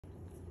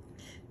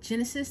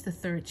Genesis, the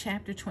 3rd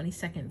chapter,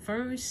 22nd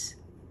verse.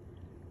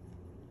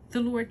 The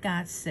Lord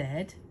God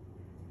said,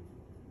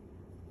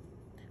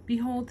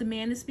 Behold, the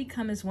man is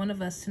become as one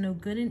of us to know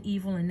good and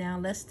evil, and now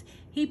lest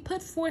he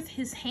put forth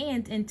his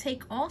hand and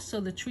take also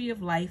the tree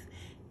of life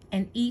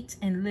and eat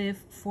and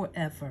live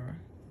forever.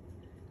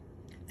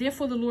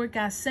 Therefore the Lord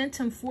God sent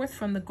him forth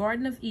from the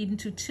Garden of Eden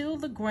to till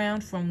the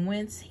ground from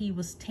whence he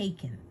was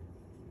taken.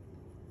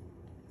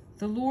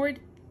 The Lord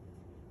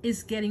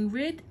is getting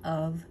rid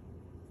of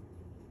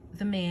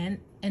the man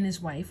and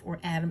his wife, or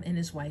Adam and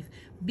his wife,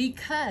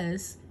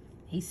 because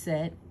he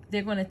said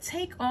they're going to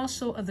take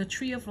also of the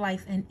tree of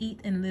life and eat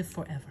and live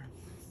forever.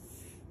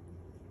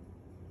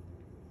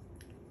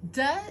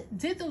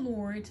 Did the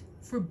Lord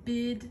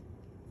forbid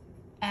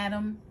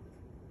Adam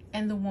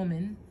and the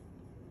woman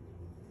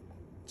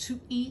to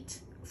eat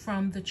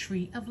from the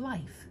tree of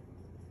life?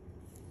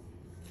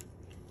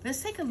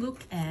 Let's take a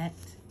look at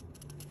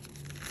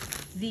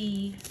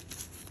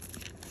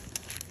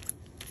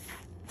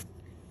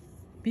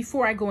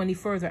before I go any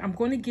further, I'm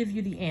going to give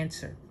you the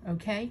answer,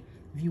 okay?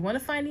 If you want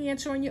to find the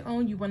answer on your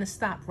own, you want to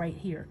stop right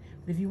here.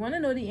 But if you want to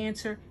know the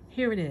answer,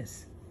 here it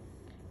is.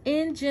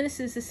 In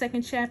Genesis, the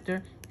 2nd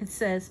chapter, it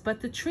says,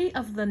 But the tree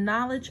of the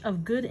knowledge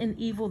of good and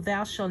evil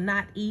thou shalt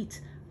not eat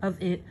of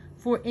it,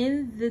 for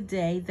in the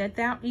day that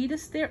thou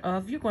eatest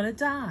thereof, you're going to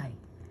die.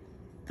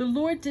 The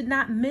Lord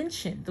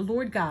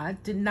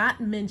God did not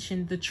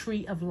mention the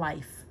tree of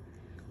life,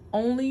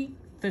 only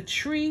the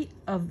tree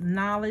of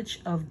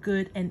knowledge of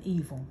good and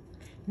evil.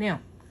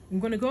 Now, I'm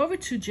going to go over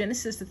to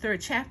Genesis, the 3rd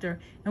chapter,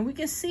 and we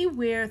can see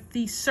where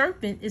the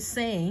serpent is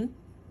saying,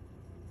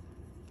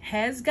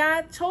 has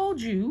God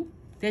told you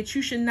that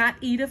you should not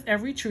eat of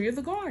every tree of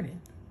the garden?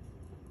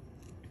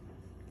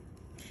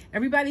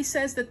 Everybody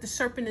says that the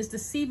serpent is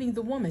deceiving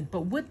the woman,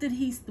 but what did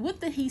he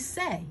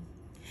say?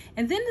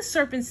 And then the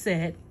serpent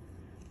said,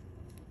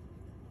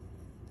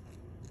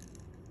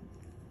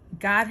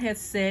 God hath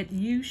said,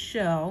 you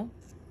shall,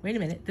 wait a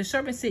minute, the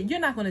serpent said, you're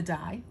not going to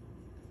die.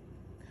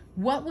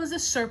 What was the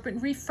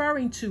serpent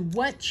referring to?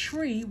 What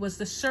tree was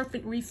the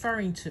serpent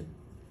referring to?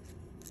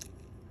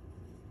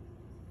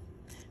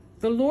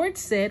 The Lord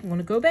said, I want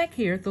to go back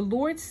here. The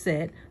Lord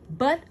said,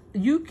 but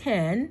you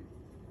can,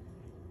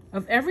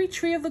 of every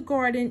tree of the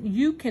garden,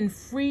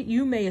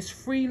 you may as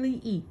freely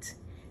eat.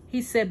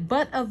 He said,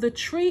 but of the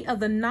tree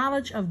of the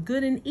knowledge of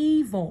good and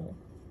evil,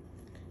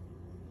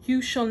 you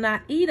shall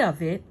not eat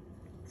of it,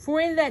 for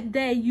in that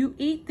day you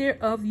eat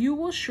thereof, you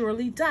will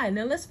surely die.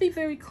 Now let's be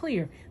very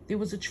clear. There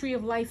was a tree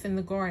of life in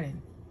the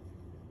garden.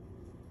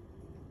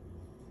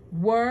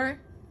 Were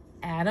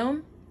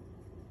Adam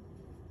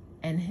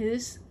and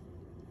his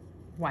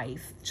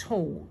wife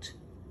told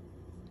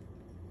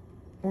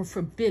or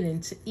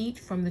forbidden to eat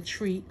from the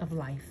tree of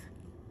life?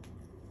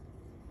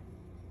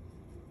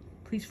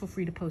 Please feel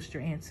free to post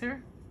your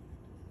answer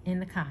in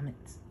the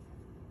comments.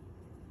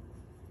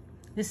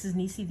 This is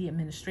Nisi, the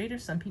administrator.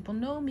 Some people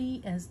know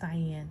me as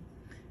Diane.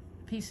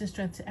 Peace and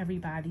strength to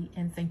everybody,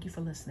 and thank you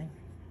for listening.